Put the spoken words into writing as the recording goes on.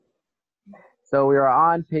So we are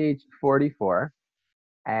on page 44,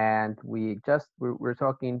 and we're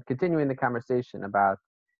talking, continuing the conversation about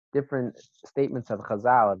different statements of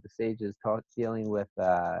Chazal, of the sages, dealing with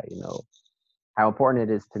how important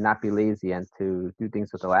it is to not be lazy and to do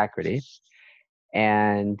things with alacrity.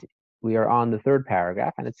 And we are on the third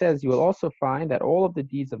paragraph, and it says, "You will also find that all of the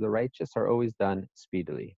deeds of the righteous are always done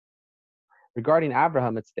speedily." Regarding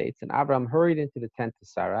Abraham, it states, "And Abraham hurried into the tent to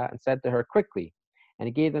Sarah and said to her, 'Quickly,' and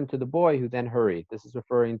he gave them to the boy, who then hurried." This is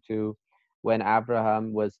referring to when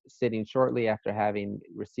Abraham was sitting shortly after having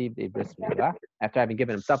received a bris milah, after having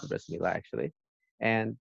given himself a bris milah, actually.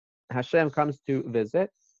 And Hashem comes to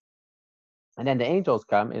visit, and then the angels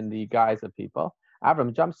come in the guise of people.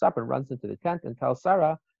 Abraham jumps up and runs into the tent and tells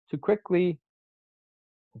Sarah to quickly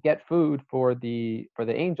get food for the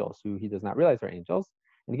angels, who he does not realize are angels,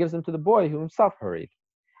 and he gives them to the boy, who himself hurried.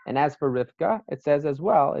 And as for Rivka, it says as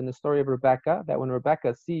well in the story of Rebecca that when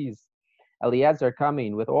Rebecca sees Eliezer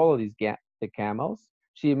coming with all of these the camels,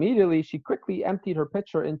 she quickly emptied her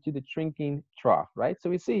pitcher into the drinking trough. Right. So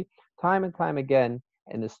we see time and time again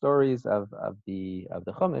in the stories of the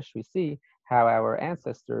Chumash, we see how our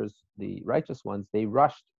ancestors, the righteous ones, they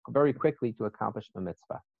rushed very quickly to accomplish the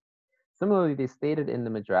mitzvah. Similarly, they stated in the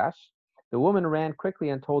Midrash, the woman ran quickly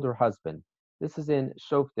and told her husband. This is in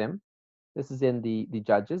Shoftim. This is in the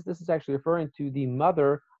Judges. This is actually referring to the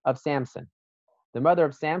mother of Samson. The mother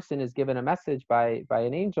of Samson is given a message by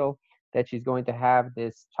an angel that she's going to have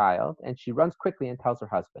this child, and she runs quickly and tells her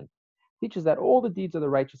husband. Teaches that all the deeds of the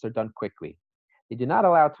righteous are done quickly. They do not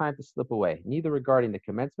allow time to slip away, neither regarding the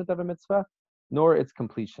commencement of a mitzvah nor its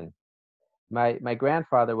completion. My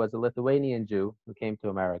grandfather was a Lithuanian Jew who came to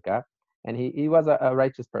America, and he was a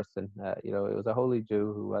righteous person. It was a holy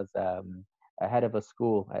Jew who was a head of a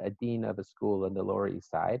school, a dean of a school in the Lower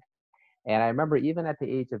East Side. And I remember even at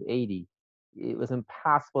the age of 80, it was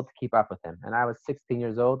impossible to keep up with him. And I was 16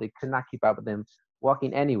 years old. They could not keep up with him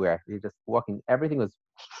walking anywhere. He was just walking. Everything was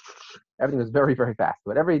very, very fast.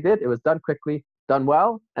 Whatever he did, it was done quickly, done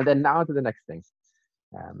well, and then now to the next thing.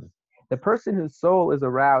 Um, the person whose soul is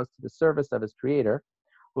aroused to the service of his creator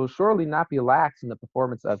will surely not be lax in the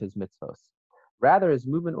performance of his mitzvos. Rather, his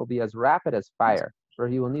movement will be as rapid as fire, for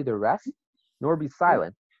he will neither rest nor be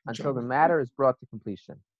silent until the matter is brought to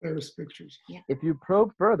completion. There's pictures. Yeah. If you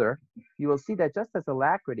probe further, you will see that just as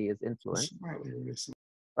alacrity is influenced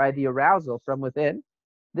by the arousal from within,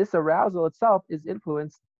 this arousal itself is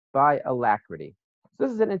influenced by alacrity. So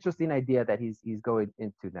this is an interesting idea that he's going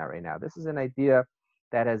into now right now. This is an idea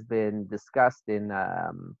that has been discussed in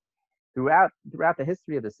throughout the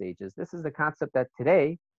history of the sages. This is a concept that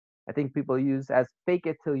today I think people use as "fake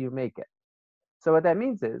it till you make it." So what that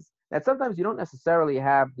means is that sometimes you don't necessarily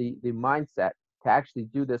have the mindset to actually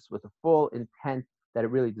do this with the full intent that it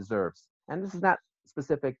really deserves. And this is not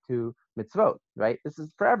specific to mitzvot, right? This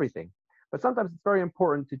is for everything. But sometimes it's very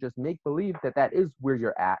important to just make believe that that is where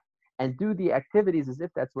you're at and do the activities as if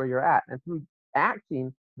that's where you're at. And through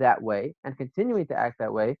acting that way and continuing to act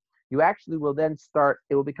that way, you actually will then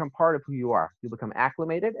it will become part of who you are. You'll become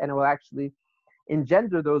acclimated, and it will actually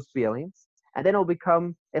engender those feelings, and then it'll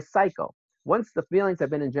become a cycle. Once the feelings have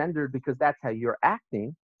been engendered because that's how you're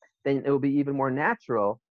acting, then it will be even more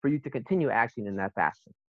natural for you to continue acting in that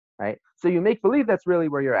fashion, right? So you make believe that's really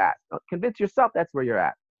where you're at. Convince yourself that's where you're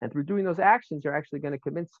at. And through doing those actions, you're actually going to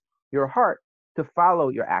convince your heart to follow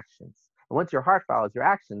your actions. And once your heart follows your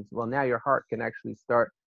actions, well, now your heart can actually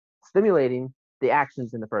start stimulating the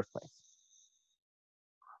actions in the first place.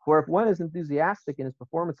 For if one is enthusiastic in his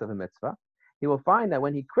performance of a mitzvah, he will find that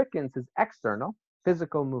when he quickens his external,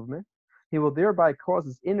 physical movement, he will thereby cause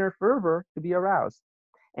his inner fervor to be aroused,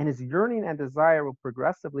 and his yearning and desire will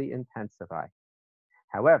progressively intensify.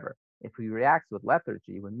 However, if he reacts with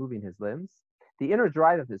lethargy when moving his limbs, the inner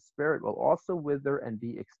drive of his spirit will also wither and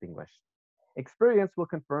be extinguished. Experience will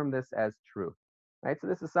confirm this as truth. Right? So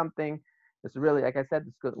this is something that's really, like I said,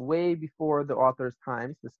 this goes way before the author's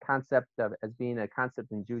times, this concept of as being a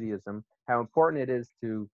concept in Judaism, how important it is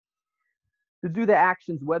to do the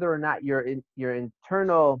actions, whether or not your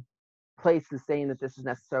internal place is saying that this is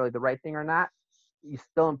necessarily the right thing or not. It's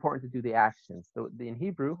still important to do the actions. So in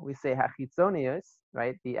Hebrew, we say hachitzonius,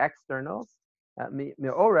 right? The externals,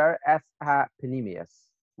 meorer es ha-penimius,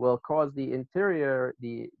 will cause the interior,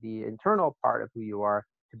 the internal part of who you are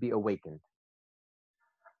to be awakened.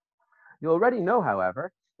 You already know,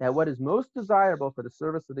 however, that what is most desirable for the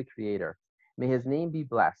service of the Creator, may his name be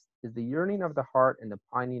blessed, is the yearning of the heart and the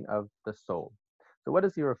pining of the soul. So what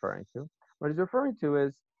is he referring to? What he's referring to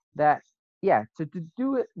is that, yeah, to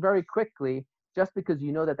do it very quickly just because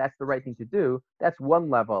you know that that's the right thing to do, that's one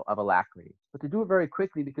level of alacrity. But to do it very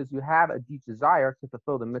quickly because you have a deep desire to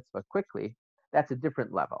fulfill the mitzvah quickly, that's a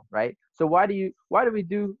different level, right? So why do we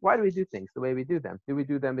do things the way we do them? Do we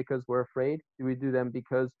do them because we're afraid? Do we do them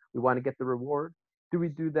because we want to get the reward? Do we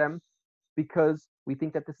do them because we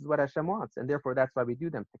think that this is what Hashem wants, and therefore that's why we do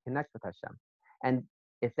them, to connect with Hashem? And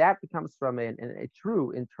if that becomes from a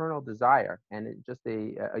true internal desire and just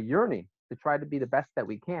a yearning to try to be the best that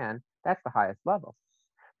we can, that's the highest level.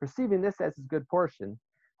 Perceiving this as his good portion,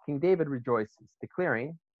 King David rejoices,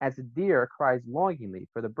 declaring, as a deer cries longingly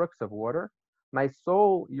for the brooks of water, my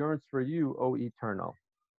soul yearns for you, O Eternal.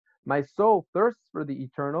 My soul thirsts for the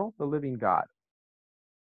Eternal, the living God.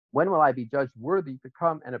 When will I be judged worthy to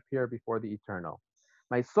come and appear before the Eternal?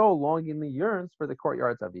 My soul longingly yearns for the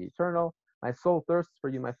courtyards of the Eternal. My soul thirsts for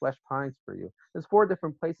you, my flesh pines for you. There's 4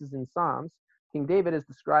 different places in Psalms. King David is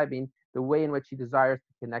describing the way in which he desires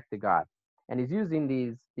to connect to God. And he's using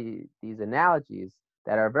these analogies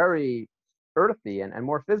that are very earthy and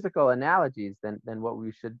more physical analogies than what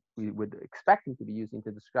we would expect him to be using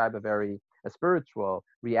to describe a spiritual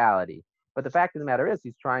reality. But the fact of the matter is,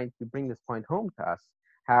 he's trying to bring this point home to us,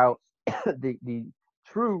 how the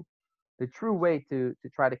true way to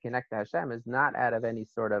try to connect to Hashem is not out of any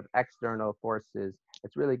sort of external forces.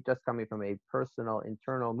 It's really just coming from a personal,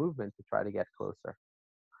 internal movement to try to get closer.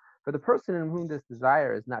 For the person in whom this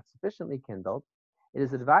desire is not sufficiently kindled, it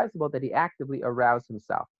is advisable that he actively arouse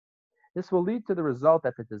himself. This will lead to the result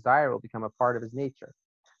that the desire will become a part of his nature.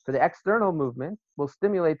 For the external movement will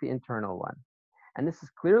stimulate the internal one. And this is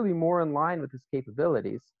clearly more in line with his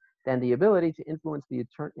capabilities than the ability to influence the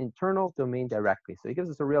internal domain directly. So he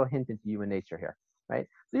gives us a real hint into human nature here, right?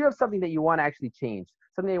 So you have something that you want to actually change,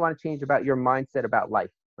 something you want to change about your mindset about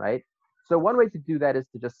life, right? So one way to do that is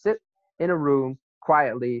to just sit in a room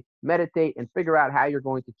quietly, meditate, and figure out how you're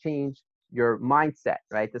going to change your mindset,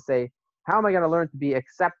 right? To say, how am I going to learn to be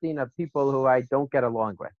accepting of people who I don't get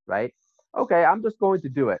along with, right? Okay, I'm just going to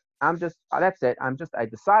do it. That's it. I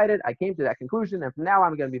decided, I came to that conclusion, and from now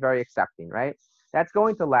I'm going to be very accepting, right? That's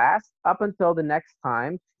going to last up until the next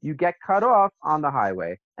time you get cut off on the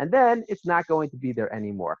highway. And then it's not going to be there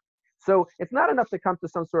anymore. So it's not enough to come to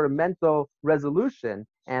some sort of mental resolution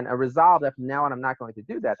and a resolve that from now on I'm not going to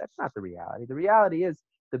do that. That's not the reality. The reality is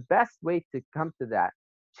the best way to come to that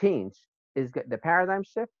change is the paradigm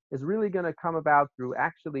shift is really going to come about through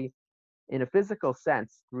actually, in a physical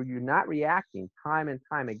sense, through you not reacting time and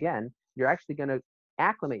time again. You're actually going to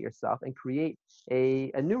acclimate yourself and create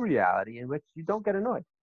a new reality in which you don't get annoyed,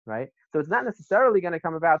 right? So it's not necessarily going to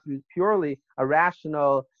come about through purely a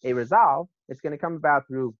resolve. It's going to come about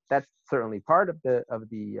through, that's certainly part of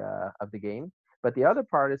the game, but the other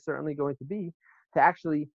part is certainly going to be to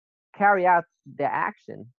actually carry out the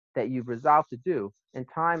action that you've resolved to do and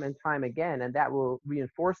time again, and that will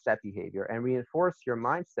reinforce that behavior and reinforce your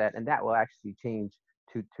mindset, and that will actually change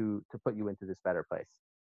to put you into this better place.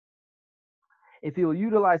 If he will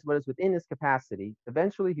utilize what is within his capacity,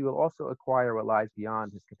 eventually he will also acquire what lies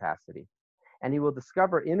beyond his capacity, and he will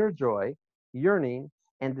discover inner joy, yearning,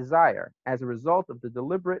 and desire as a result of the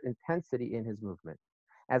deliberate intensity in his movement.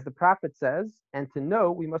 As the prophet says, and to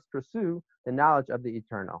know we must pursue the knowledge of the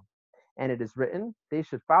eternal. And it is written, they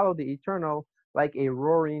should follow the eternal like a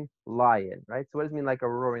roaring lion, right? So what does it mean like a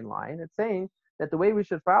roaring lion? It's saying that the way we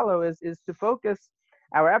should follow is to focus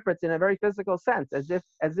our efforts in a very physical sense, as if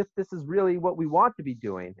this is really what we want to be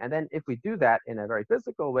doing. And then if we do that in a very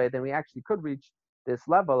physical way, then we actually could reach this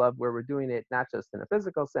level of where we're doing it not just in a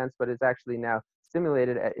physical sense, but it's actually now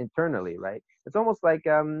stimulated internally, right? It's almost like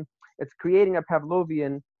it's creating a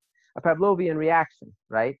Pavlovian reaction,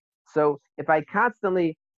 right? So if I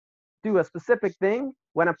constantly do a specific thing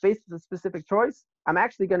when I'm faced with a specific choice, I'm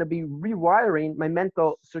actually going to be rewiring my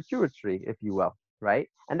mental circuitry, if you will, right?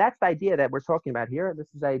 And that's the idea that we're talking about here. This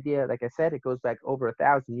is the idea, like I said, it goes back over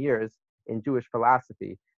 1,000 years in Jewish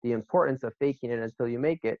philosophy, the importance of faking it until you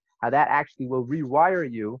make it, how that actually will rewire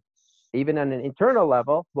you, even on an internal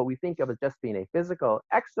level. What we think of as just being a physical,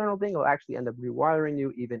 external thing will actually end up rewiring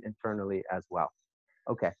you even internally as well.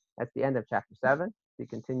 Okay, that's the end of chapter 7. We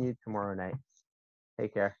continue tomorrow night.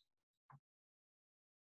 Take care.